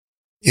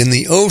In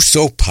the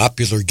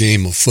oh-so-popular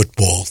game of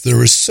football,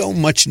 there is so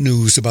much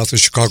news about the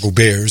Chicago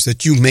Bears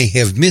that you may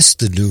have missed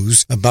the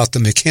news about the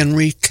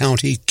McHenry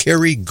County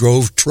Cary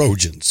Grove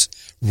Trojans,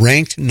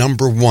 ranked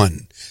number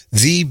 1,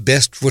 the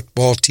best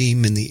football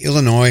team in the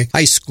Illinois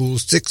High School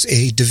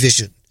 6A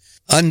division.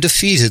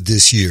 Undefeated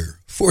this year,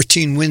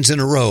 14 wins in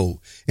a row,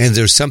 and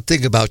there's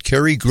something about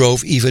Cary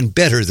Grove even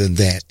better than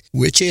that,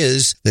 which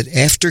is that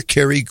after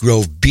Cary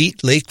Grove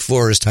beat Lake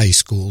Forest High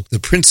School, the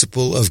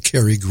principal of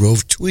Cary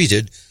Grove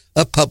tweeted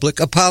a public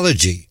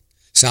apology.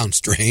 Sounds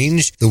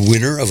strange? The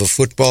winner of a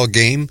football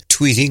game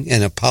tweeting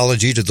an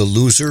apology to the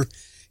loser?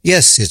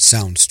 Yes, it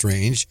sounds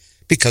strange,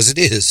 because it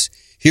is.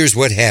 Here's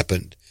what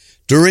happened.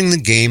 During the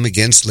game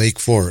against Lake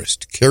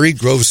Forest, Cary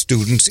Grove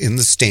students in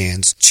the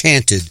stands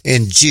chanted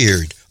and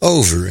jeered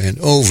over and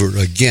over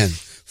again,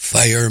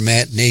 "Fire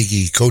Matt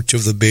Nagy, coach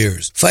of the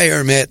Bears.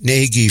 Fire Matt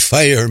Nagy,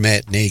 fire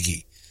Matt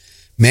Nagy."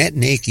 Matt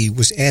Nagy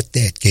was at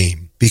that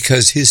game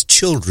because his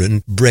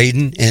children,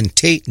 Braden and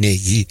Tate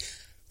Nagy,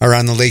 are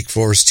on the Lake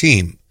Forest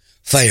team.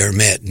 Fire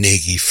Matt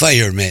Nagy,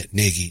 fire Matt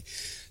Nagy.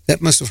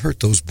 That must have hurt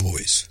those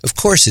boys. Of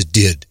course it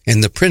did.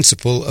 And the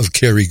principal of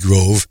Cary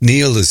Grove,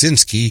 Neil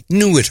Lazinski,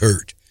 knew it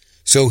hurt.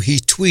 So he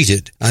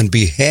tweeted, "On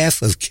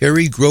behalf of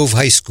Cary Grove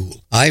High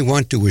School, I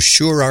want to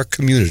assure our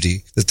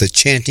community that the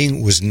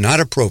chanting was not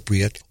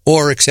appropriate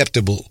or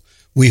acceptable.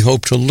 We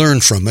hope to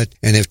learn from it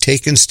and have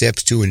taken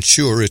steps to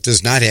ensure it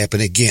does not happen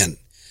again."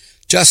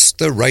 Just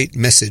the right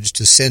message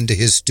to send to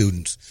his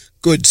students.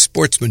 Good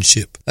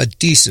sportsmanship, a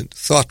decent,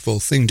 thoughtful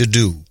thing to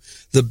do.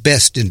 The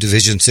best in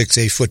Division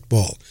 6A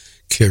football,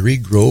 Cary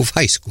Grove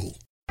High School.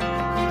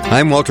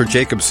 I'm Walter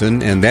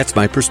Jacobson, and that's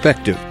my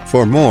perspective.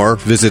 For more,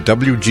 visit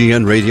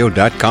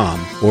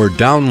WGNradio.com or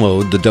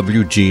download the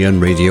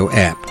WGN Radio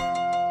app.